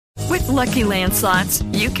Lucky Land Slots,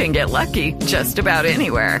 you can get lucky just about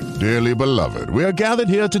anywhere. Dearly beloved, we are gathered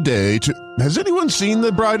here today to... Has anyone seen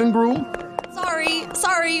the bride and groom?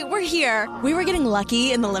 Sorry, we're here. We were getting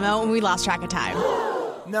lucky in the limo and we lost track of time.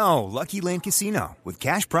 No, Lucky Land Casino, with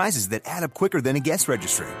cash prizes that add up quicker than a guest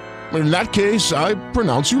registry. In that case, I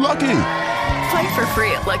pronounce you lucky. Play for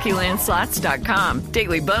free at LuckyLandSlots.com.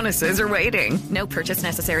 Daily bonuses are waiting. No purchase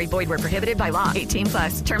necessary. Void where prohibited by law.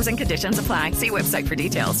 18+. Terms and conditions apply. See website for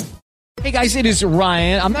details. Hey guys, it is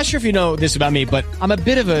Ryan. I'm not sure if you know this about me, but I'm a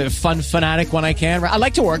bit of a fun fanatic when I can. I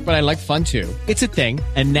like to work, but I like fun too. It's a thing.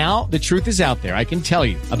 And now the truth is out there. I can tell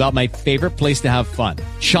you about my favorite place to have fun.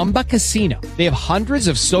 Chumba Casino. They have hundreds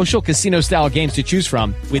of social casino style games to choose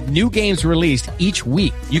from with new games released each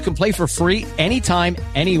week. You can play for free anytime,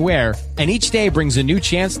 anywhere. And each day brings a new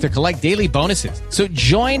chance to collect daily bonuses. So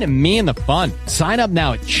join me in the fun. Sign up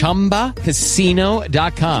now at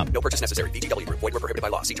ChumbaCasino.com. No purchase necessary. VGW. Void where prohibited by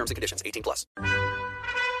law. See terms and conditions. 18+.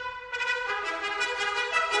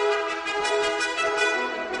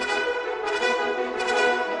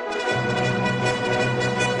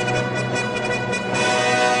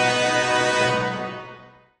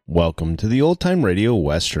 Welcome to the Old Time Radio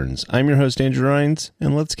Westerns. I'm your host, Andrew Rines,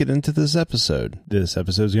 and let's get into this episode. This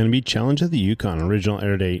episode is going to be Challenge of the Yukon. Original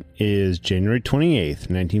air date is January 28th,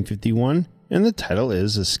 1951, and the title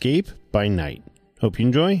is Escape by Night. Hope you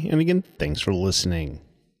enjoy, and again, thanks for listening.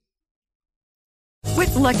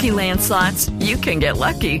 With Lucky Land Slots, you can get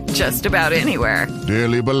lucky just about anywhere.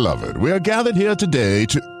 Dearly beloved, we are gathered here today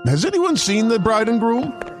to... Has anyone seen the bride and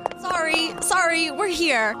groom? Sorry, we're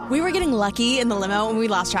here. We were getting lucky in the limo and we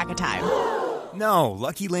lost track of time. No,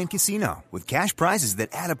 Lucky Land Casino, with cash prizes that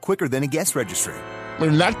add up quicker than a guest registry.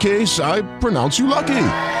 In that case, I pronounce you lucky.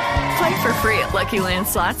 Play for free at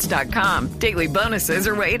LuckyLandSlots.com. Daily bonuses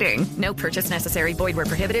are waiting. No purchase necessary. Void where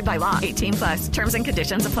prohibited by law. 18+. Terms and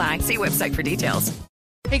conditions apply. See website for details.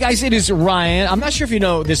 Hey guys, it is Ryan. I'm not sure if you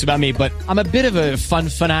know this about me, but I'm a bit of a fun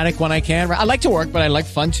fanatic when I can. I like to work, but I like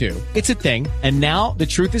fun too. It's a thing. And now the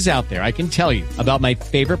truth is out there. I can tell you about my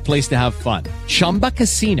favorite place to have fun. Chumba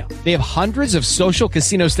Casino. They have hundreds of social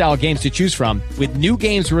casino style games to choose from with new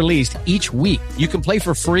games released each week. You can play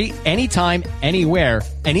for free anytime, anywhere.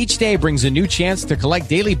 And each day brings a new chance to collect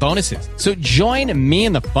daily bonuses. So join me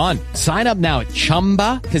in the fun. Sign up now at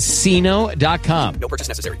ChumbaCasino.com. No purchase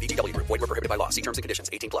necessary. VGW. Void where prohibited by law. See terms and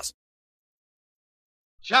conditions. 18+.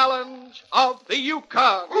 Challenge of the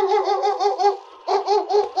Yukon.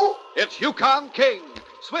 It's Yukon King,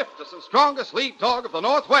 swiftest and strongest lead dog of the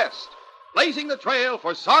Northwest, blazing the trail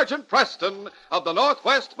for Sergeant Preston of the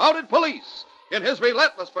Northwest Mounted Police in his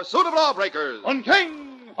relentless pursuit of lawbreakers. On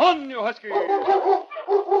King! On, you husky!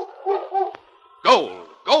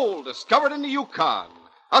 Gold discovered in the Yukon.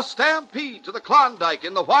 A stampede to the Klondike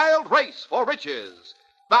in the wild race for riches.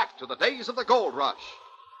 Back to the days of the gold rush.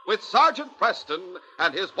 With Sergeant Preston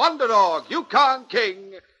and his wonder dog, Yukon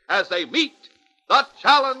King, as they meet the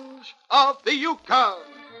Challenge of the Yukon.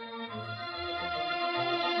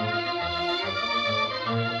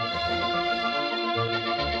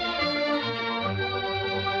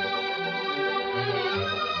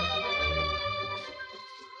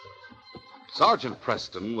 Sergeant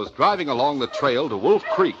Preston was driving along the trail to Wolf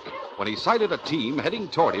Creek when he sighted a team heading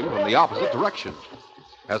toward him from the opposite direction.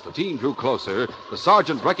 As the team drew closer, the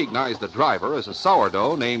sergeant recognized the driver as a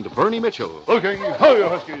sourdough named Bernie Mitchell. Looking, how you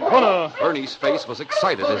huskies? Wanna... Bernie's face was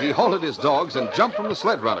excited as he halted his dogs and jumped from the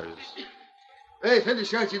sled runners. Hey, fellow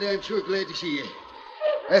sergeant, I'm sure glad to see you.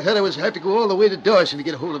 I thought I was have to go all the way to Dawson to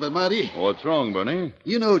get a hold of Amati. What's wrong, Bernie?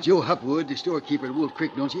 You know Joe Hopwood, the storekeeper at Wolf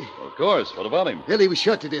Creek, don't you? Of course. What about him? Well, he was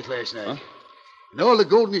shot to death last night. Huh? And all the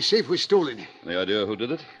gold in his safe was stolen. Any idea who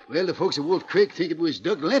did it? Well, the folks at Wolf Creek think it was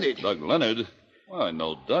Doug Leonard. Doug Leonard? Well, I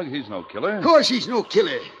know Doug. He's no killer. Of course he's no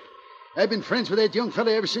killer. I've been friends with that young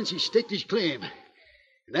fella ever since he staked his claim.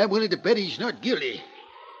 And I'm willing to bet he's not guilty.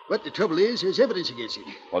 But the trouble is, there's evidence against him.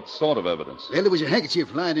 What sort of evidence? Well, there was a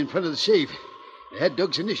handkerchief lying in front of the safe. It had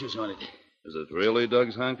Doug's initials on it. Is it really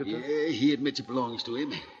Doug's handkerchief? Yeah, he admits it belongs to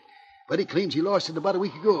him. But he claims he lost it about a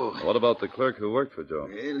week ago. What about the clerk who worked for Joe?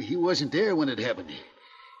 Well, he wasn't there when it happened.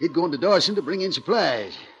 He'd gone to Dawson to bring in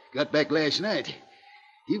supplies. Got back last night.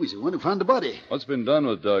 He was the one who found the body. What's been done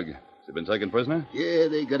with Doug? Has he been taken prisoner? Yeah,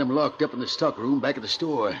 they got him locked up in the stock room back at the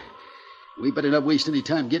store. We better not waste any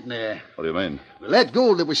time getting there. What do you mean? Well, that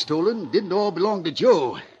gold that was stolen didn't all belong to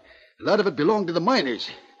Joe. A lot of it belonged to the miners.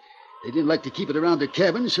 They didn't like to keep it around their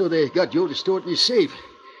cabin, so they got Joe to store it in his safe.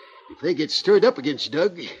 If they get stirred up against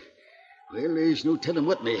Doug, well, there's no telling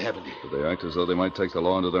what may happen. Do they act as though they might take the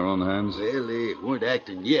law into their own hands? Well, they weren't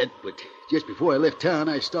acting yet, but just before I left town,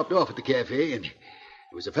 I stopped off at the cafe, and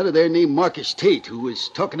There was a fellow there named Marcus Tate who was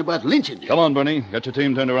talking about lynching. Come on, Bernie. Get your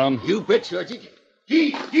team turned around. You bet, Sergeant.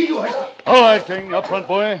 Gee, you husky. All right, King. Up front,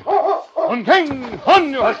 boy. On King.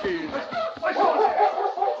 On, you huskies.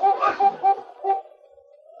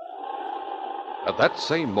 At that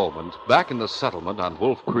same moment, back in the settlement on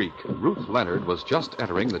Wolf Creek, Ruth Leonard was just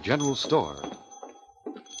entering the general store.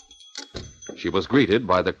 She was greeted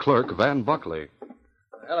by the clerk, Van Buckley.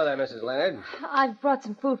 Hello there, Mrs. Leonard. I've brought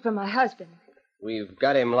some food for my husband. We've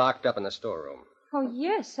got him locked up in the storeroom. Oh,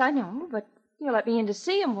 yes, I know, but you'll let me in to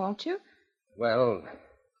see him, won't you? Well,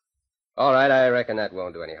 all right, I reckon that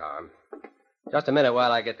won't do any harm. Just a minute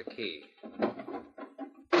while I get the key.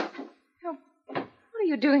 Oh, what are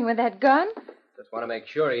you doing with that gun? Just want to make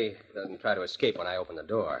sure he doesn't try to escape when I open the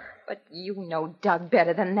door. But you know Doug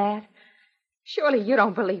better than that. Surely you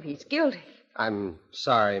don't believe he's guilty. I'm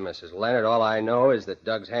sorry, Mrs. Leonard. All I know is that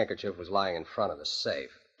Doug's handkerchief was lying in front of the safe.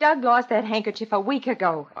 Doug lost that handkerchief a week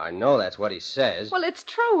ago. I know that's what he says. Well, it's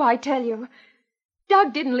true, I tell you.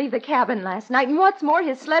 Doug didn't leave the cabin last night, and what's more,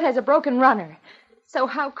 his sled has a broken runner. So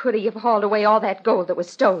how could he have hauled away all that gold that was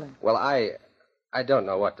stolen? Well, I don't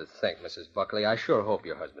know what to think, Mrs. Buckley. I sure hope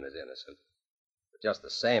your husband is innocent. But just the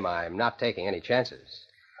same, I'm not taking any chances.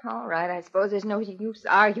 All right, I suppose there's no use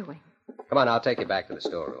arguing. Come on, I'll take you back to the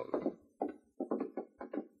storeroom.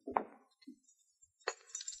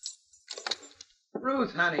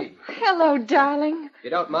 Ruth, honey. Hello, darling. If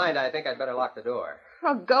you don't mind, I think I'd better lock the door.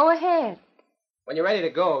 Oh, go ahead. When you're ready to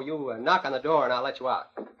go, you knock on the door and I'll let you out.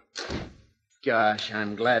 Gosh,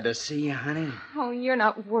 I'm glad to see you, honey. Oh, you're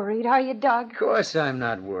not worried, are you, Doug? Of course I'm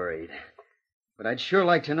not worried. But I'd sure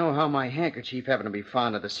like to know how my handkerchief happened to be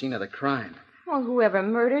found at the scene of the crime. Well, whoever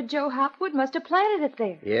murdered Joe Hopwood must have planted it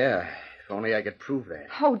there. Yeah, if only I could prove that.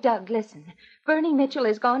 Oh, Doug, listen. Bernie Mitchell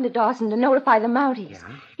has gone to Dawson to notify the Mounties.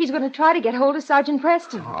 Yeah? He's going to try to get hold of Sergeant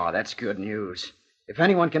Preston. Oh, that's good news. If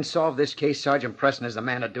anyone can solve this case, Sergeant Preston is the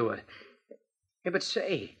man to do it. Hey, but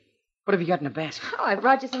say, what have you got in the basket? Oh, I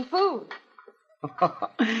brought you some food.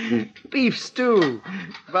 Beef stew.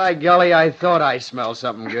 By golly, I thought I smelled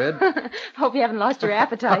something good. Hope you haven't lost your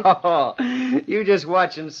appetite. Oh, you just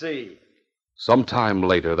watch and see. Some time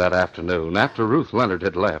later that afternoon, after Ruth Leonard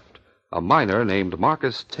had left, a miner named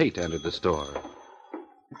Marcus Tate entered the store.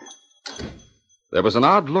 There was an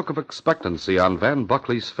odd look of expectancy on Van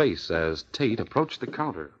Buckley's face as Tate approached the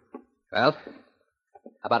counter. Well,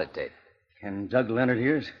 how about it, Tate? Can Doug Leonard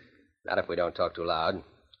hear us? Not if we don't talk too loud.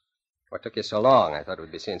 What took you so long? I thought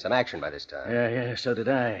we'd be seeing some action by this time. Yeah, so did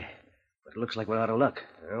I. But it looks like we're out of luck.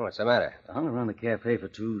 Oh, what's the matter? I hung around the cafe for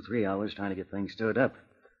 2-3 hours trying to get things stirred up.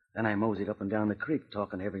 Then I moseyed up and down the creek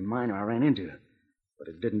talking to every miner I ran into. But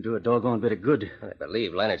it didn't do a doggone bit of good. They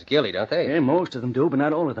believe Leonard's guilty, don't they? Yeah, most of them do, but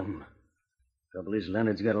not all of them. Trouble is,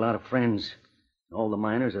 Leonard's got a lot of friends. All the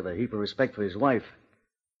miners have a heap of respect for his wife.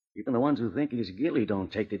 Even the ones who think he's guilty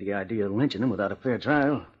don't take to the idea of lynching him without a fair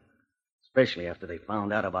trial. Especially after they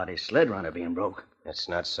found out about his sled runner being broke. That's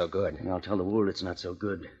not so good. And I'll tell the world it's not so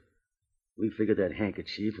good. We figured that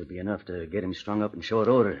handkerchief would be enough to get him strung up in short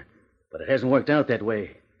order. But it hasn't worked out that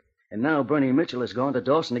way. And now Bernie Mitchell has gone to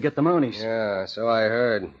Dawson to get the Mounties. Yeah, so I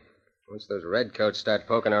heard. Once those redcoats start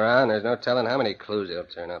poking around, there's no telling how many clues they'll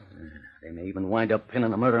turn up. They may even wind up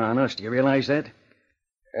pinning the murder on us. Do you realize that?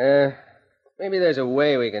 Maybe there's a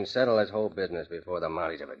way we can settle this whole business before the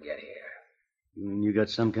Mounties ever get here. You mean you got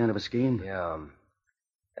some kind of a scheme? Yeah. And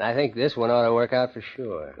I think this one ought to work out for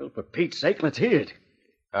sure. Well, for Pete's sake, let's hear it.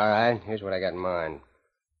 All right, here's what I got in mind.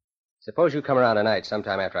 Suppose you come around tonight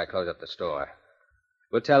sometime after I close up the store.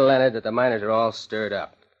 We'll tell Leonard that the miners are all stirred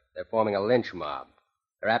up. They're forming a lynch mob.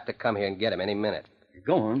 They're apt to come here and get him any minute.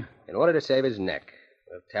 Go on. In order to save his neck,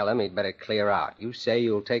 we'll tell him he'd better clear out. You say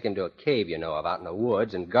you'll take him to a cave you know of out in the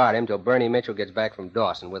woods and guard him till Bernie Mitchell gets back from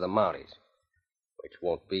Dawson with the Mounties. Which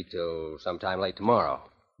won't be till sometime late tomorrow.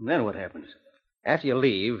 Then what happens? After you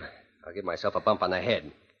leave, I'll give myself a bump on the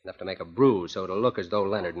head. Enough to make a bruise so it'll look as though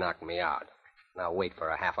Leonard knocked me out. And I'll wait for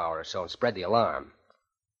a half hour or so and spread the alarm.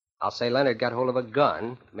 I'll say Leonard got hold of a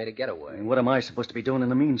gun, made a getaway. And what am I supposed to be doing in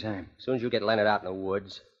the meantime? As soon as you get Leonard out in the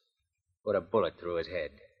woods, put a bullet through his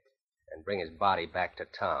head and bring his body back to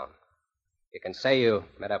town. You can say you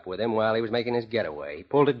met up with him while he was making his getaway. He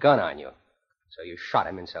pulled a gun on you, so you shot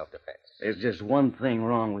him in self-defense. There's just one thing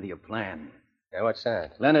wrong with your plan. Now, what's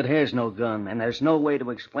that? Leonard has no gun, and there's no way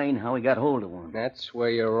to explain how he got hold of one. That's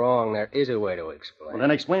where you're wrong. There is a way to explain. Well,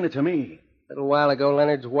 then explain it to me. A little while ago,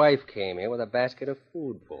 Leonard's wife came here with a basket of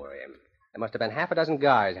food for him. There must have been half a dozen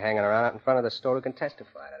guys hanging around out in front of the store who can testify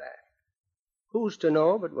to that. Who's to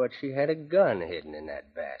know but what she had a gun hidden in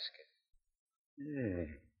that basket?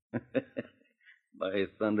 Yeah. By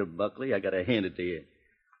thunder, Buckley, I gotta hand it to you.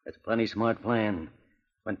 That's a plenty smart plan.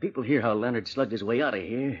 When people hear how Leonard slugged his way out of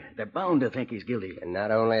here, they're bound to think he's guilty. And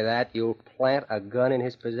not only that, you'll plant a gun in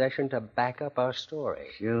his possession to back up our story.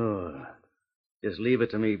 Sure. Just leave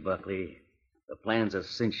it to me, Buckley. The plan's a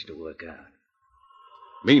cinch to work out.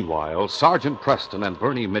 Meanwhile, Sergeant Preston and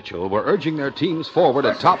Bernie Mitchell were urging their teams forward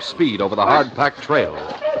at top speed over the hard-packed trail.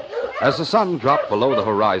 As the sun dropped below the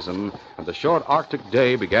horizon and the short Arctic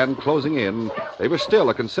day began closing in, they were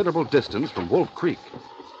still a considerable distance from Wolf Creek.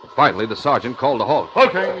 Finally, the sergeant called a halt.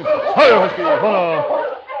 Halting! Hi, Husky!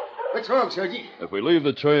 Hello! What's wrong, Sergeant? If we leave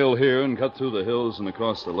the trail here and cut through the hills and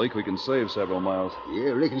across the lake, we can save several miles. Yeah,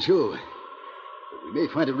 I reckon so. But we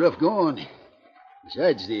may find it rough going.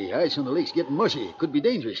 Besides, the ice on the lake's getting mushy. It could be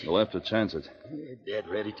dangerous. We'll have to chance it. Dad,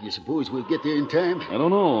 Ratty, do you suppose we'll get there in time? I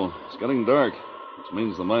don't know. It's getting dark, which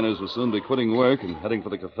means the miners will soon be quitting work and heading for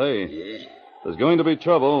the cafe. Yeah. There's going to be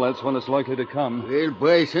trouble. That's when it's likely to come. Well,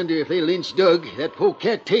 by thunder, if they lynch Doug, that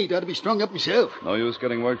polecat Tate ought to be strung up himself. No use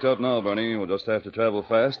getting worked up now, Bernie. We'll just have to travel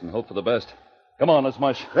fast and hope for the best. Come on, let's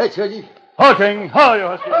march. Right, Sergeant. Harking! Hi, you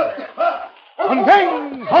Husky! Hun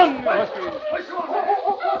King! Hun, you Husky!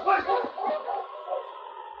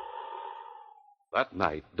 That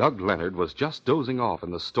night, Doug Leonard was just dozing off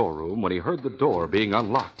in the storeroom when he heard the door being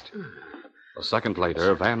unlocked. A second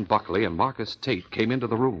later, Van Buckley and Marcus Tate came into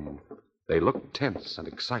the room. They looked tense and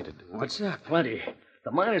excited. What's up? Plenty.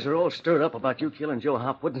 The miners are all stirred up about you killing Joe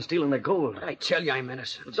Hopwood and stealing their gold. I tell you I'm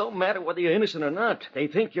innocent. It don't matter whether you're innocent or not. They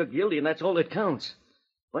think you're guilty, and that's all that counts.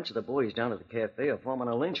 A bunch of the boys down at the cafe are forming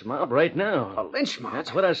a lynch mob right now. A lynch mob?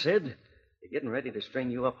 That's what I said. They're getting ready to string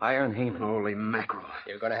you up higher than Haman. Holy mackerel.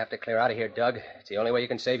 You're going to have to clear out of here, Doug. It's the only way you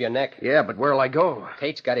can save your neck. Yeah, but where'll I go?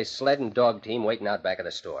 Tate's got his sled and dog team waiting out back of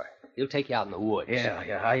the store. He'll take you out in the woods.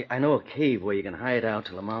 Yeah. I know a cave where you can hide out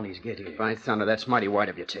till the Mounties get here. By thunder, that's mighty white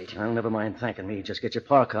of you, Tate. Well, never mind thanking me. Just get your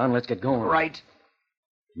park on. Let's get going. Right.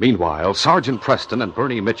 Meanwhile, Sergeant Preston and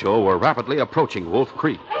Bernie Mitchell were rapidly approaching Wolf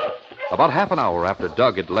Creek. About half an hour after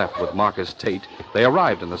Doug had left with Marcus Tate, they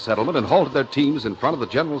arrived in the settlement and halted their teams in front of the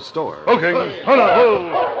general store. Okay, hold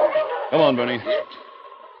on. Come on, Bernie.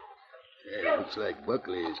 Yeah, looks like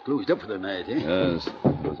Buckley is closed up for the night, eh? Yes,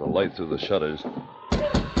 there's a light through the shutters.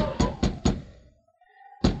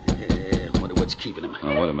 Wonder what's keeping him.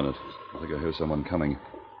 Oh, wait a minute. I think I hear someone coming.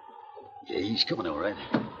 Yeah, he's coming all right.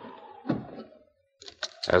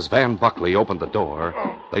 As Van Buckley opened the door,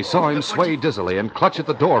 they saw him sway dizzily and clutch at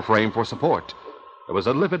the door frame for support. There was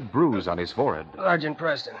a livid bruise on his forehead. Sergeant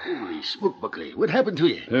Preston. Holy smoke, Buckley. What happened to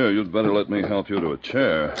you? Here, you'd better let me help you to a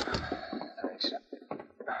chair. Thanks.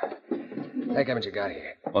 Take what you got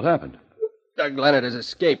here. What happened? Doug Leonard has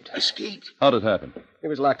escaped. Escaped? How'd it happen? He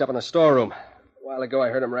was locked up in a storeroom. A while ago, I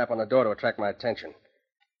heard him rap on the door to attract my attention.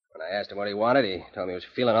 When I asked him what he wanted, he told me he was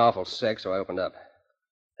feeling awful sick, so I opened up.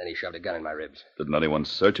 Then he shoved a gun in my ribs. Didn't anyone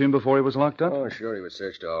search him before he was locked up? Oh, sure, he was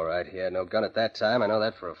searched all right. He had no gun at that time. I know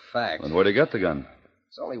that for a fact. And where'd he get the gun?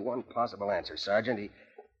 There's only one possible answer, Sergeant. His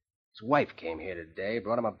wife came here today,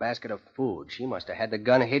 brought him a basket of food. She must have had the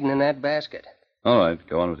gun hidden in that basket. All right,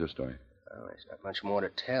 go on with your story. Oh, there's not much more to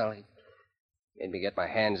tell. He made me get my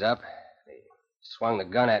hands up. He swung the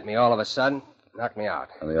gun at me all of a sudden, knocked me out.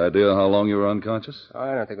 Any idea how long you were unconscious? Oh,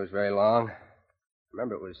 I don't think it was very long.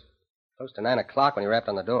 Remember, it was close to 9 o'clock when he rapped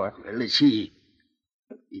on the door. Well, let's see.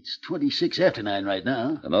 It's 26 after 9 right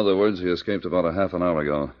now. In other words, he escaped about a half an hour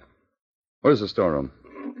ago. Where's the storeroom?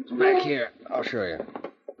 It's back here. I'll show you.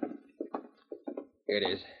 Here it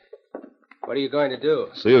is. What are you going to do?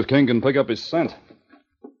 See if King can pick up his scent.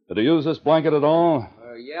 Did he use this blanket at all?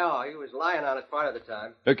 Yeah, he was lying on it part of the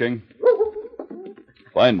time. Here, King.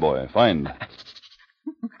 Fine, boy, fine.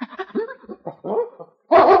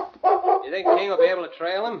 You think King will be able to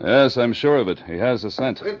trail him? Yes, I'm sure of it. He has the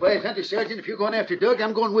scent. Well, by thunder, Sergeant, if you're going after Doug,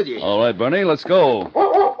 I'm going with you. All right, Bernie, let's go.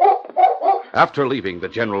 After leaving the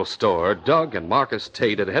general store, Doug and Marcus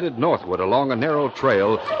Tate had headed northward along a narrow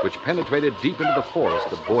trail which penetrated deep into the forest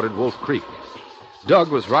that bordered Wolf Creek.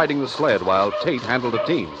 Doug was riding the sled while Tate handled the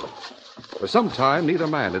team. For some time, neither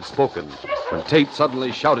man had spoken when Tate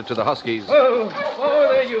suddenly shouted to the Huskies. Oh,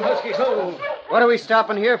 there, you Huskies. Oh. What are we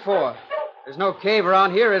stopping here for? There's no cave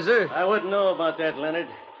around here, is there? I wouldn't know about that, Leonard.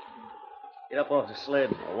 Get up off the sled.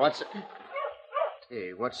 What's it?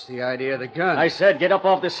 Hey, what's the idea of the gun? I said get up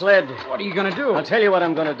off the sled. What are you going to do? I'll tell you what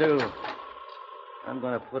I'm going to do. I'm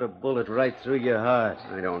going to put a bullet right through your heart.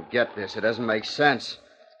 I don't get this. It doesn't make sense.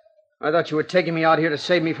 I thought you were taking me out here to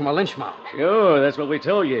save me from a lynch mob. Sure, that's what we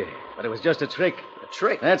told you. But it was just a trick. A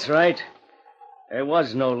trick? That's right. There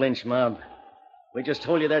was no lynch mob. We just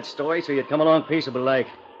told you that story so you'd come along peaceable like.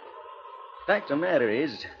 Fact of the matter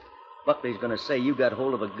is, Buckley's going to say you got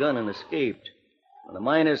hold of a gun and escaped. When the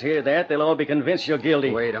miners hear that, they'll all be convinced you're guilty.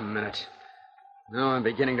 Wait a minute. Now I'm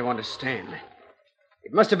beginning to understand.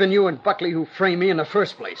 It must have been you and Buckley who framed me in the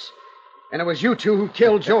first place. And it was you two who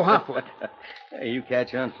killed Joe Hopwood. Hey, you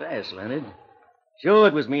catch on fast, Leonard. Sure,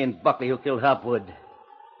 it was me and Buckley who killed Hopwood.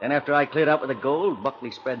 Then after I cleared out with the gold,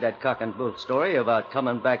 Buckley spread that cock and bull story about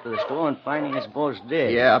coming back to the store and finding his boss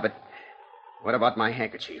dead. Yeah, but what about my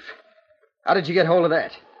handkerchief? How did you get hold of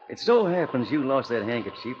that? It so happens you lost that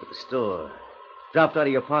handkerchief at the store. Dropped out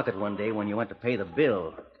of your pocket one day when you went to pay the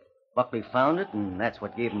bill. Buckley found it, and that's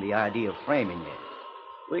what gave him the idea of framing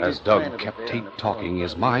you. As Doug kept Tate talking,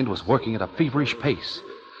 his mind was working at a feverish pace.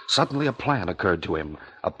 Suddenly a plan occurred to him,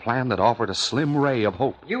 a plan that offered a slim ray of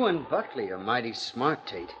hope. You and Buckley are mighty smart,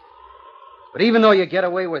 Tate. But even though you get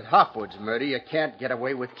away with Hopwood's murder, you can't get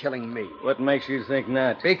away with killing me. What makes you think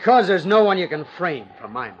not? Because there's no one you can frame for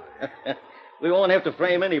my murder. We won't have to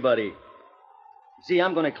frame anybody. See,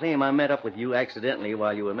 I'm going to claim I met up with you accidentally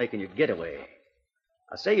while you were making your getaway.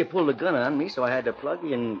 I say you pulled a gun on me, so I had to plug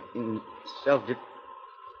you in self...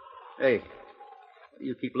 Hey,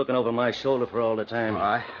 you keep looking over my shoulder for all the time.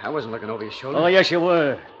 Oh, I wasn't looking over your shoulder. Oh, yes, you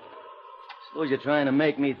were. Suppose you're trying to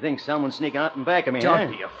make me think someone's sneaking out in back of me, Don't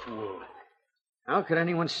be a fool. How could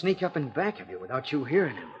anyone sneak up in back of you without you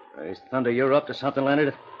hearing him? Praise thunder, you're up to something,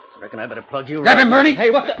 Leonard. Reckon I better plug you Grab right. him, Bernie! Hey,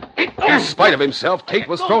 what the... In spite of himself, Tate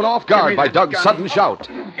was thrown off guard by Doug's sudden shout.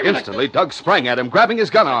 Instantly, Doug sprang at him, grabbing his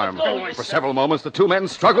gun arm. For several moments, the two men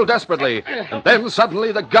struggled desperately. And then,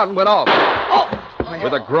 suddenly, the gun went off.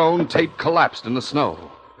 With a groan, Tate collapsed in the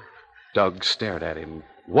snow. Doug stared at him,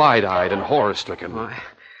 wide-eyed and horror-stricken.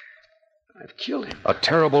 I've killed him. A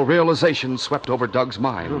terrible realization swept over Doug's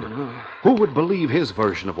mind. Who would believe his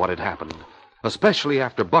version of what had happened? Especially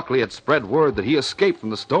after Buckley had spread word that he escaped from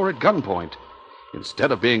the store at gunpoint.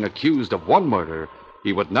 Instead of being accused of one murder,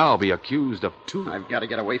 he would now be accused of two. I've got to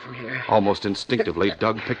get away from here. Almost instinctively,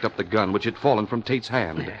 Doug picked up the gun which had fallen from Tate's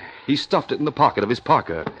hand. He stuffed it in the pocket of his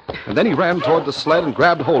parka, and then he ran toward the sled and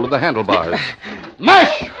grabbed hold of the handlebars.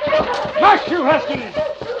 Mush! Mush, you huskies!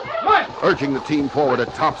 Mush! Urging the team forward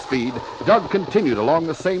at top speed, Doug continued along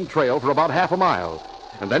the same trail for about half a mile,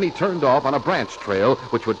 and then he turned off on a branch trail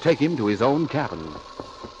which would take him to his own cabin.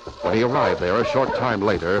 When he arrived there a short time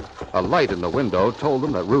later, a light in the window told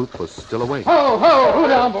him that Ruth was still awake. Ho, ho! Who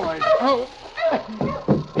down, boys? Ho!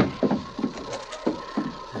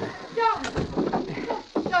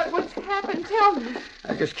 Doug, what's happened? Tell me.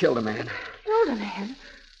 I just killed a man. Killed a man?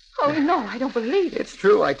 Oh, no, I don't believe it. It's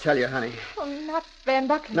true, I tell you, honey. Oh, not Van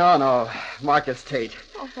Buckley. No, Marcus Tate.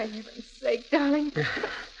 Oh, for heaven's sake, darling.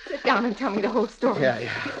 Sit down and tell me the whole story. Yeah.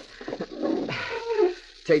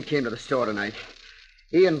 Tate came to the store tonight.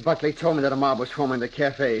 He and Buckley told me that a mob was forming the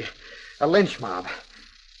cafe. A lynch mob.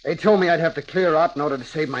 They told me I'd have to clear out in order to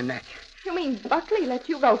save my neck. You mean Buckley let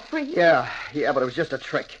you go free? Yeah, but it was just a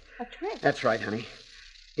trick. A trick? That's right, honey.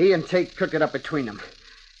 He and Tate cooked it up between them.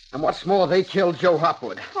 And what's more, they killed Joe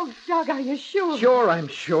Hopwood. Oh, Doug, are you sure? Sure, I'm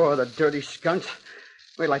sure, the dirty skunks.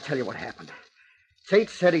 Wait till I tell you what happened. Tate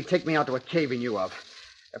said he'd take me out to a cave he knew of.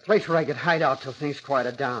 A place where I could hide out till things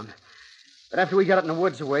quieted down. But after we got out in the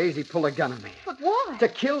woods a ways, he pulled a gun on me. But why? To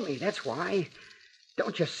kill me, that's why.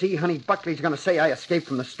 Don't you see, honey, Buckley's going to say I escaped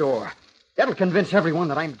from the store. That'll convince everyone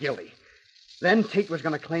that I'm guilty. Then Tate was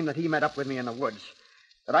going to claim that he met up with me in the woods.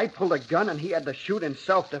 That I pulled a gun and he had to shoot in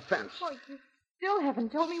self-defense. Oh, you still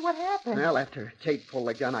haven't told me what happened. Well, after Tate pulled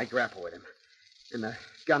the gun, I grappled with him. And the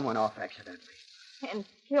gun went off accidentally. And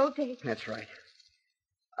killed Tate? That's right.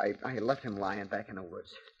 I left him lying back in the woods.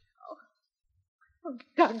 Oh,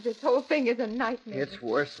 Doug, this whole thing is a nightmare. It's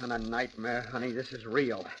worse than a nightmare, honey. This is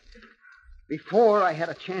real. Before, I had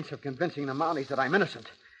a chance of convincing the Mounties that I'm innocent.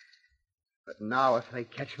 But now, if they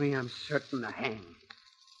catch me, I'm certain to hang.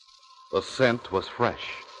 The scent was fresh,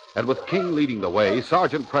 and with King leading the way,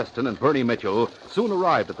 Sergeant Preston and Bernie Mitchell soon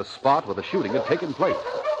arrived at the spot where the shooting had taken place.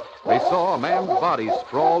 They saw a man's body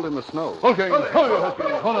sprawled in the snow. Okay,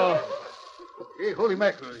 hold on. Hey, holy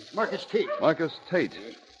mackerel. It's Marcus Tate. Marcus Tate.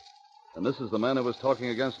 And this is the man who was talking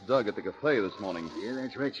against Doug at the cafe this morning. Yeah,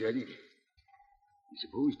 that's right, Shuddy. You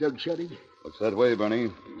suppose Doug shot him? Looks that way, Bernie.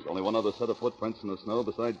 There's only one other set of footprints in the snow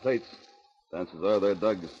besides Tate's. Chances are they're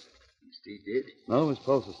Doug's. Is Tate dead? No, his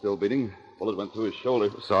pulse is still beating. Bullet went through his shoulder.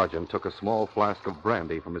 The sergeant took a small flask of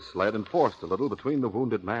brandy from his sled and forced a little between the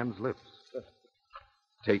wounded man's lips.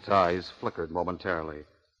 Tate's eyes flickered momentarily.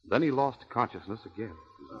 Then he lost consciousness again.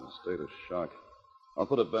 He's in a state of shock. I'll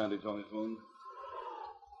put a bandage on his wound.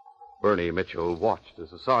 Bernie Mitchell watched as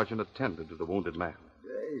the sergeant attended to the wounded man.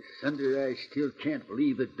 Thunder, I still can't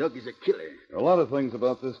believe that Doug is a killer. There are a lot of things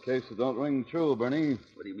about this case that don't ring true, Bernie.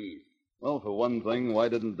 What do you mean? Well, for one thing, why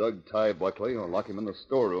didn't Doug tie Buckley or lock him in the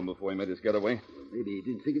storeroom before he made his getaway? Well, maybe he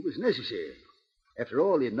didn't think it was necessary. After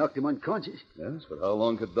all, he knocked him unconscious. Yes, but how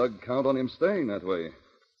long could Doug count on him staying that way?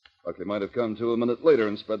 Buckley might have come to a minute later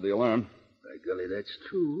and spread the alarm. By golly, that's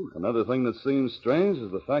true. Another thing that seems strange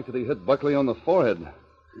is the fact that he hit Buckley on the forehead.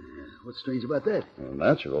 What's strange about that? A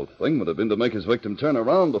natural thing would have been to make his victim turn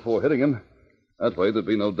around before hitting him. That way, there'd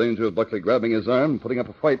be no danger of Buckley grabbing his arm and putting up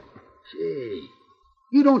a fight. Say,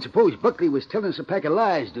 you don't suppose Buckley was telling us a pack of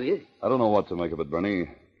lies, do you? I don't know what to make of it, Bernie.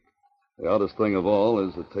 The oddest thing of all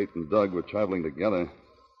is that Tate and Doug were traveling together.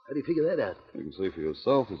 How do you figure that out? You can see for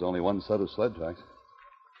yourself there's only one set of sled tracks.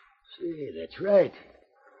 Say, that's right.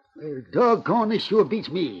 Well, doggone, this sure beats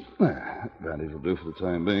me. Bandage will do for the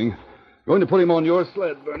time being. Going to put him on your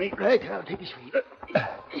sled, Bernie. Right, I'll take his feet.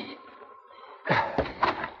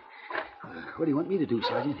 What do you want me to do,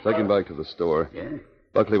 Sergeant? Take him back to the store. Yeah?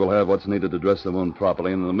 Buckley will have what's needed to dress the wound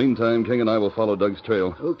properly, and in the meantime, King and I will follow Doug's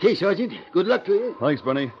trail. Okay, Sergeant. Good luck to you. Thanks,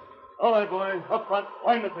 Bernie. All right, boys. Up front.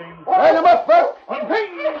 Line the team. Line them up, Buck! On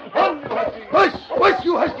ping! On, you huskies! Hush,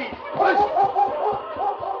 you huskies! Hush!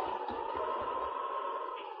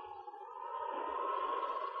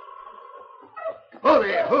 Ho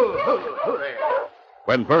there, ho there.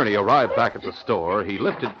 When Bernie arrived back at the store, he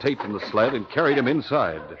lifted Tate from the sled and carried him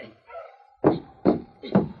inside.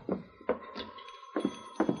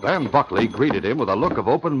 Dan Buckley greeted him with a look of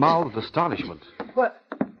open-mouthed astonishment. What?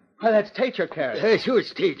 Why, that's Tate you're carrying. Yeah, sure,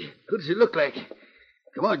 it's Tate. Who does it look like?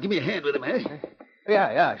 Come on, give me a hand with him, eh?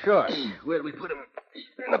 Yeah, sure. Where'd we put him?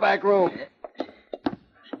 In the back room.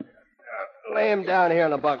 Lay him down here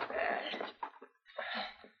in the bunk.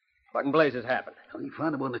 What in blazes happened? We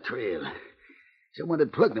found him on the trail. Someone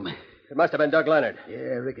had plugged him. It must have been Doug Leonard. Yeah,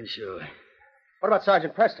 I reckon so. What about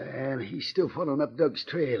Sergeant Preston? Well, he's still following up Doug's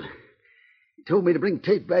trail. He told me to bring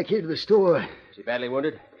Tate back here to the store. Is he badly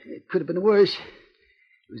wounded? It could have been worse.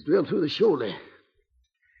 He was drilled through the shoulder.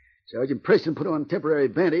 Sergeant Preston put on a temporary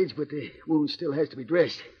bandage, but the wound still has to be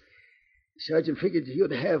dressed. The sergeant figured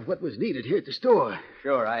you'd have what was needed here at the store.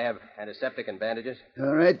 Sure, I have antiseptic and bandages.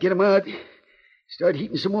 All right, get him out. Start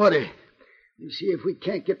heating some water. We'll see if we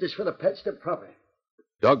can't get this fella patched up proper.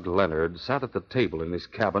 Doug Leonard sat at the table in his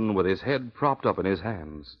cabin with his head propped up in his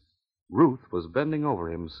hands. Ruth was bending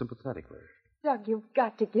over him sympathetically. Doug, you've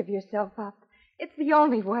got to give yourself up. It's the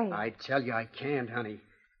only way. I tell you I can't, honey.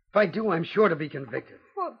 If I do, I'm sure to be convicted.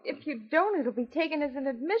 Well, if you don't, it'll be taken as an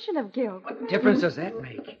admission of guilt. What difference does that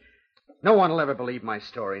make? No one will ever believe my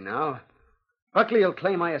story now. Buckley will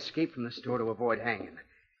claim I escaped from the store to avoid hanging.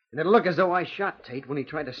 And it'll look as though I shot Tate when he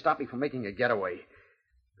tried to stop me from making a getaway.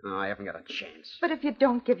 Oh, I haven't got a chance. But if you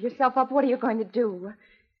don't give yourself up, what are you going to do?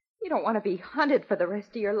 You don't want to be hunted for the rest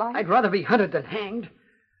of your life. I'd rather be hunted than hanged.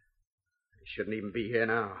 I shouldn't even be here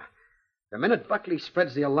now. The minute Buckley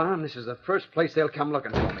spreads the alarm, this is the first place they'll come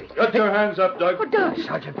looking for me. Get your hands up, Doug. Oh, Doug!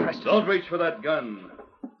 Sergeant Preston. Don't reach for that gun.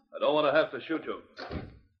 I don't want to have to shoot you.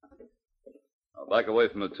 Now back away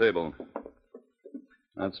from the table.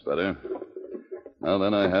 That's better. Now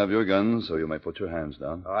then, I have your gun, so you may put your hands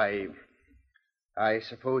down. I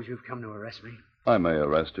suppose you've come to arrest me. I may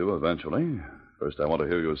arrest you eventually. First, I want to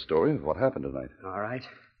hear your story of what happened tonight. All right.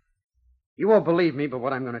 You won't believe me, but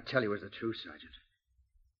what I'm going to tell you is the truth, Sergeant.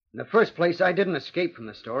 In the first place, I didn't escape from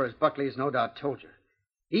the store, as Buckley has no doubt told you.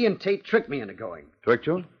 He and Tate tricked me into going. Tricked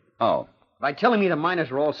you? How? By telling me the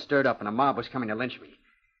miners were all stirred up and a mob was coming to lynch me.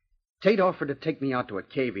 Tate offered to take me out to a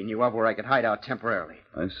cave he knew of where I could hide out temporarily.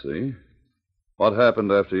 I see. What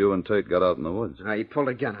happened after you and Tate got out in the woods? He pulled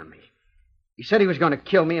a gun on me. He said he was going to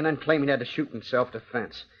kill me and then claimed he had to shoot in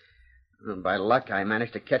self-defense. And by luck, I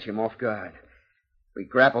managed to catch him off guard. We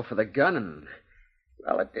grappled for the gun and,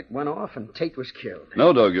 well, it went off and Tate was killed.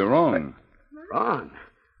 No, Doug, you're wrong. Wrong?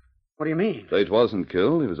 What do you mean? Tate wasn't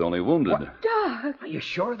killed. He was only wounded. What? Doug! Are you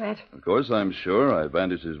sure of that? Of course I'm sure. I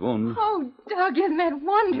bandaged his wound. Oh, Doug, isn't that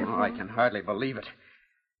wonderful? Oh, I can hardly believe it.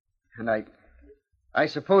 And I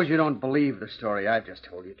suppose you don't believe the story I've just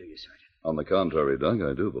told you, do you, Sergeant? On the contrary, Doug,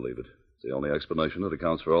 I do believe it. It's the only explanation that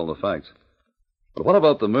accounts for all the facts. But what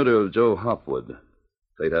about the murder of Joe Hopwood?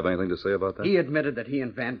 Tate have anything to say about that? He admitted that he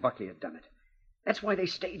and Van Buckley had done it. That's why they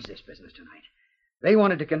staged this business tonight. They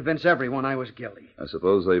wanted to convince everyone I was guilty. I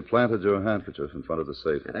suppose they planted your handkerchief in front of the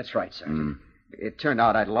safe. Yeah, that's right, Sergeant. It turned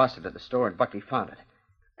out I'd lost it at the store and Buckley found it.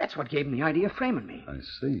 That's what gave him the idea of framing me. I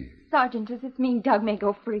see. Sergeant, does this mean Doug may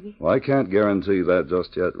go free? Well, I can't guarantee that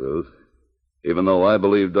just yet, Ruth. Even though I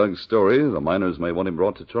believe Doug's story, the miners may want him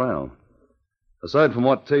brought to trial. Aside from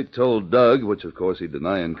what Tate told Doug, which of course he'd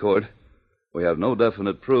deny in court, we have no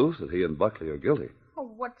definite proof that he and Buckley are guilty.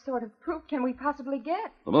 Oh, what sort of proof can we possibly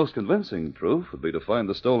get? The most convincing proof would be to find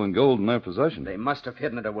the stolen gold in their possession. They must have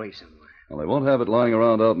hidden it away somewhere. Well, they won't have it lying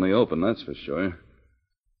around out in the open, that's for sure.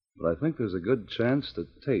 But I think there's a good chance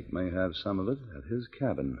that Tate may have some of it at his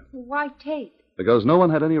cabin. Why Tate? Because no one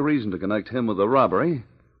had any reason to connect him with the robbery.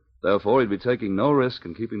 Therefore, he'd be taking no risk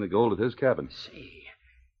in keeping the gold at his cabin. See,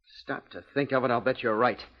 stop to think of it, I'll bet you're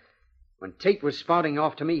right. When Tate was spouting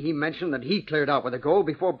off to me, he mentioned that he cleared out with the gold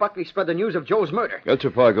before Buckley spread the news of Joe's murder. Get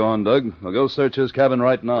your park on, Doug. We'll go search his cabin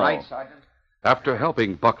right now. Right, Sergeant. After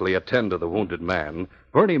helping Buckley attend to the wounded man,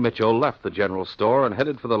 Bernie Mitchell left the general store and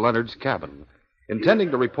headed for the Leonards' cabin,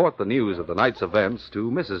 intending to report the news of the night's events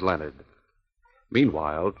to Mrs. Leonard.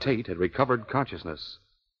 Meanwhile, Tate had recovered consciousness.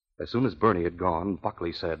 As soon as Bernie had gone,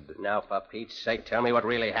 Buckley said, Now, for Pete's sake, tell me what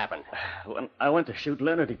really happened. When I went to shoot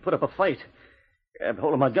Leonard, he put up a fight. Grabbed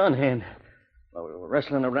hold of my gun hand. While we were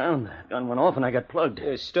wrestling around, the gun went off and I got plugged.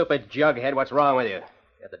 You stupid jughead, what's wrong with you?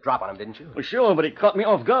 You had the drop on him, didn't you? Well, sure, but he caught me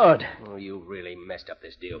off guard. Oh, you really messed up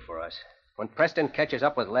this deal for us. When Preston catches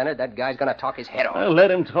up with Leonard, that guy's going to talk his head off. I'll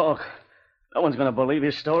let him talk. No one's going to believe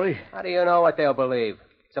his story. How do you know what they'll believe?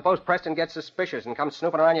 Suppose Preston gets suspicious and comes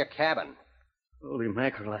snooping around your cabin. Holy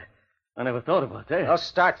mackerel, I never thought about that. Well,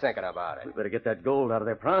 start thinking about it. We better get that gold out of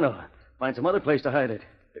there pronto. Find some other place to hide it.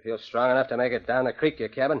 You feel strong enough to make it down the creek to your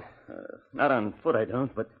cabin? Not on foot, I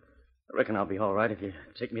don't, but I reckon I'll be all right if you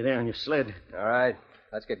take me there on your sled. All right,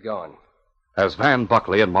 let's get going. As Van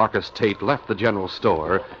Buckley and Marcus Tate left the general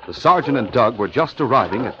store, the sergeant and Doug were just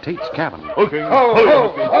arriving at Tate's cabin. Okay.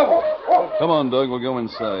 Come on, Doug. We'll go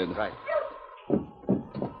inside. Right.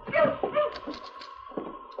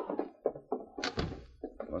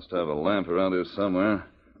 Must have a lamp around here somewhere.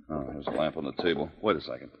 Oh, there's a lamp on the table. Wait a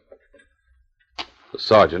second. The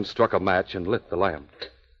sergeant struck a match and lit the lamp.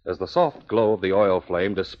 As the soft glow of the oil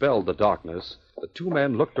flame dispelled the darkness, the two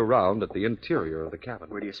men looked around at the interior of the cabin.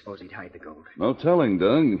 Where do you suppose he'd hide the gold? No telling,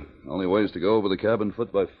 Doug. Only ways to go over the cabin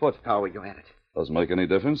foot by foot. How are we go at it? Doesn't make any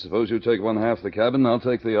difference. Suppose you take one half the cabin, I'll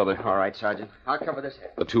take the other. All right, Sergeant. I'll cover this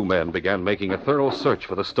head. The two men began making a thorough search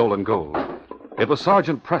for the stolen gold. It was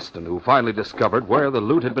Sergeant Preston who finally discovered where the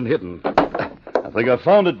loot had been hidden. I think I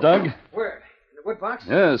found it, Doug. Where? In the wood box?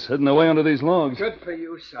 Yes, hidden away under these logs. Good for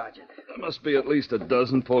you, Sergeant. There must be at least a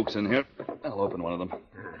dozen folks in here. I'll open one of them.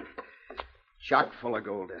 Chock full of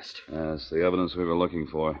gold dust. That's the evidence we were looking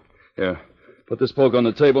for. Here, put this poke on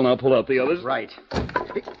the table and I'll pull out the others. Right.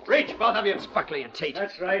 Reach, both of you. It's Buckley and Tate.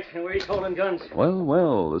 That's right. And we're each holding guns.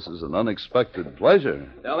 Well, this is an unexpected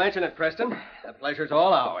pleasure. Don't mention it, Preston. The pleasure's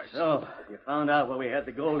all ours. So, you found out where we had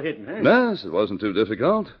the gold hidden, huh? Yes, it wasn't too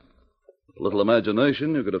difficult. With a little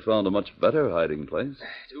imagination, you could have found a much better hiding place.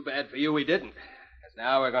 Too bad for you we didn't. Because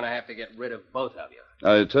now we're going to have to get rid of both of you.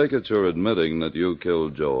 I take it you're admitting that you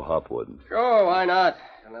killed Joe Hopwood. Sure, why not?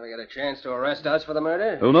 You'll never get a chance to arrest us for the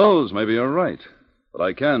murder. Who knows? Maybe you're right. But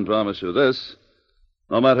I can promise you this.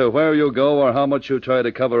 No matter where you go or how much you try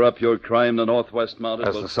to cover up your crime, the Northwest Mounted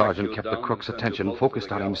As will the track sergeant you kept down the crook's and send you attention both focused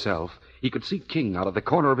to on the gallows. himself, he could see King out of the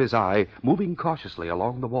corner of his eye, moving cautiously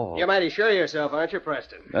along the wall. You're mighty sure of yourself, aren't you,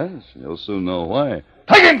 Preston? Yes, you'll soon know why.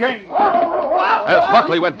 Take him, King! As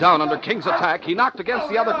Buckley went down under King's attack, he knocked against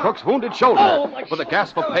the other crook's wounded shoulder. With a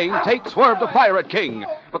gasp of pain, Tate swerved to fire at King,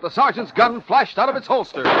 but the sergeant's gun flashed out of its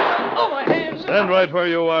holster. Oh, my hands! Stand right where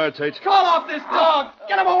you are, Tate. Call off this dog!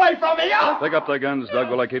 Get him away from me! Pick up the guns, Doug,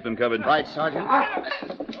 while I keep them covered. Right, Sergeant.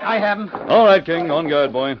 I have him. All right, King. On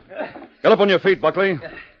guard, boy. Get up on your feet, Buckley.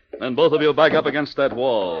 And both of you back up against that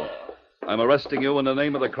wall. I'm arresting you in the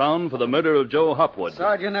name of the Crown for the murder of Joe Hopwood.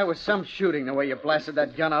 Sergeant, that was some shooting, the way you blasted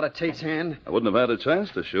that gun out of Tate's hand. I wouldn't have had a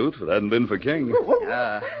chance to shoot if it hadn't been for King.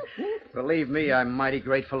 Believe me, I'm mighty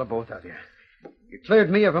grateful to both of you. You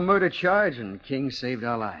cleared me of a murder charge, and King saved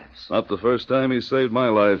our lives. Not the first time he saved my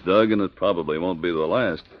life, Doug, and it probably won't be the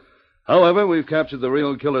last. However, we've captured the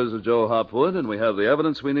real killers of Joe Hopwood, and we have the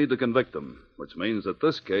evidence we need to convict them, which means that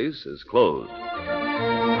this case is closed.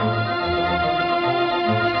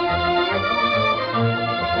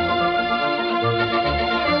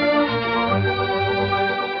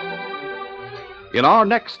 In our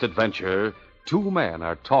next adventure, two men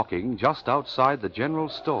are talking just outside the general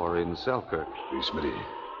store in Selkirk. Hey, Smitty,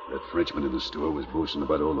 that Frenchman in the store was boasting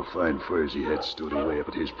about all the fine furs he had stowed away up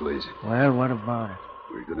at his place. Well, what about it?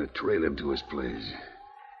 We're going to trail him to his place.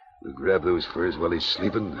 We'll grab those furs while he's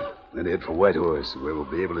sleeping, then head for Whitehorse, where we'll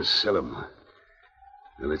be able to sell them.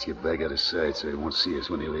 Now let's get back out of sight so he won't see us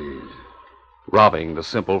when he leaves. Robbing the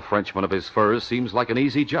simple Frenchman of his furs seems like an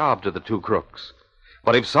easy job to the two crooks.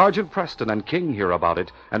 But if Sergeant Preston and King hear about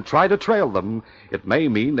it and try to trail them, it may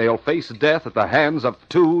mean they'll face death at the hands of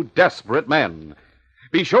two desperate men.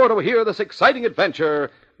 Be sure to hear this exciting adventure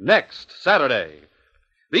next Saturday.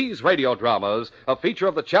 These radio dramas, a feature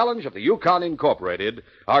of the Challenge of the Yukon Incorporated,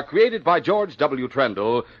 are created by George W.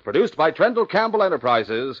 Trendle, produced by Trendle Campbell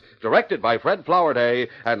Enterprises, directed by Fred Flowerday,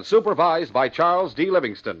 and supervised by Charles D.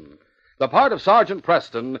 Livingston. The part of Sergeant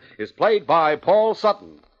Preston is played by Paul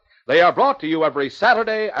Sutton. They are brought to you every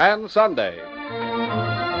Saturday and Sunday.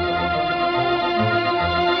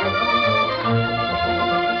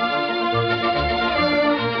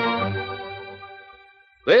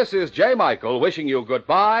 This is J. Michael wishing you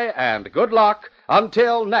goodbye and good luck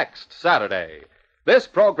until next Saturday. This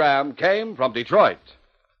program came from Detroit.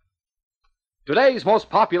 Today's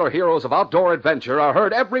most popular heroes of outdoor adventure are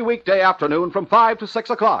heard every weekday afternoon from 5 to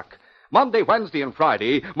 6 o'clock. Monday, Wednesday, and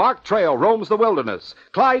Friday, Mark Trail roams the wilderness,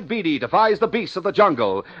 Clyde Beatty defies the beasts of the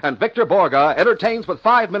jungle, and Victor Borga entertains with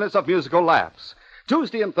 5 minutes of musical laughs.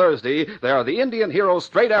 Tuesday and Thursday, there are the Indian heroes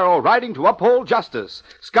Straight Arrow riding to uphold justice,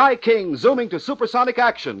 Sky King zooming to supersonic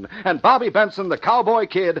action, and Bobby Benson, the cowboy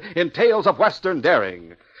kid, in tales of western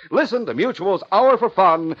daring. Listen to Mutual's Hour for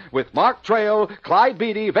Fun with Mark Trail, Clyde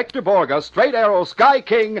Beatty, Victor Borga, Straight Arrow, Sky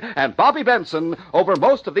King, and Bobby Benson over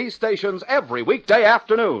most of these stations every weekday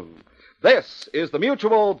afternoon. This is the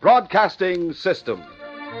Mutual Broadcasting System.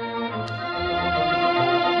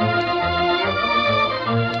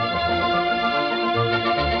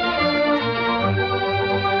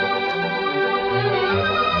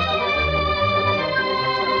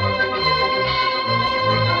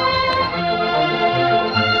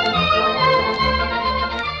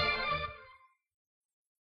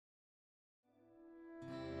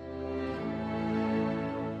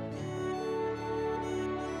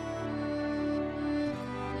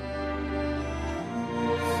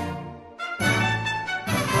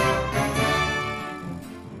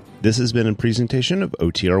 This has been a presentation of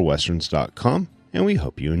OTRWesterns.com, and we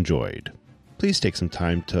hope you enjoyed. Please take some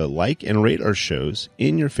time to like and rate our shows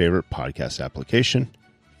in your favorite podcast application.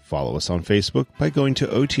 Follow us on Facebook by going to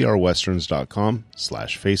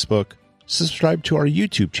OTRWesterns.com/Facebook. Subscribe to our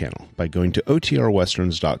YouTube channel by going to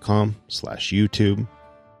OTRWesterns.com/YouTube.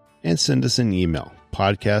 And send us an email,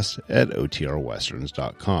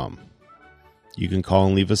 podcast@OTRWesterns.com. You can call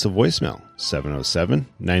and leave us a voicemail,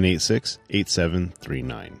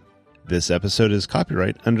 707-986-8739. This episode is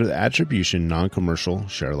copyright under the Attribution Non-Commercial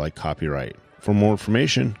Share-alike copyright. For more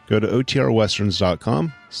information, go to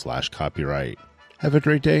OTRWesterns.com/copyright. Have a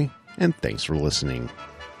great day, and thanks for listening.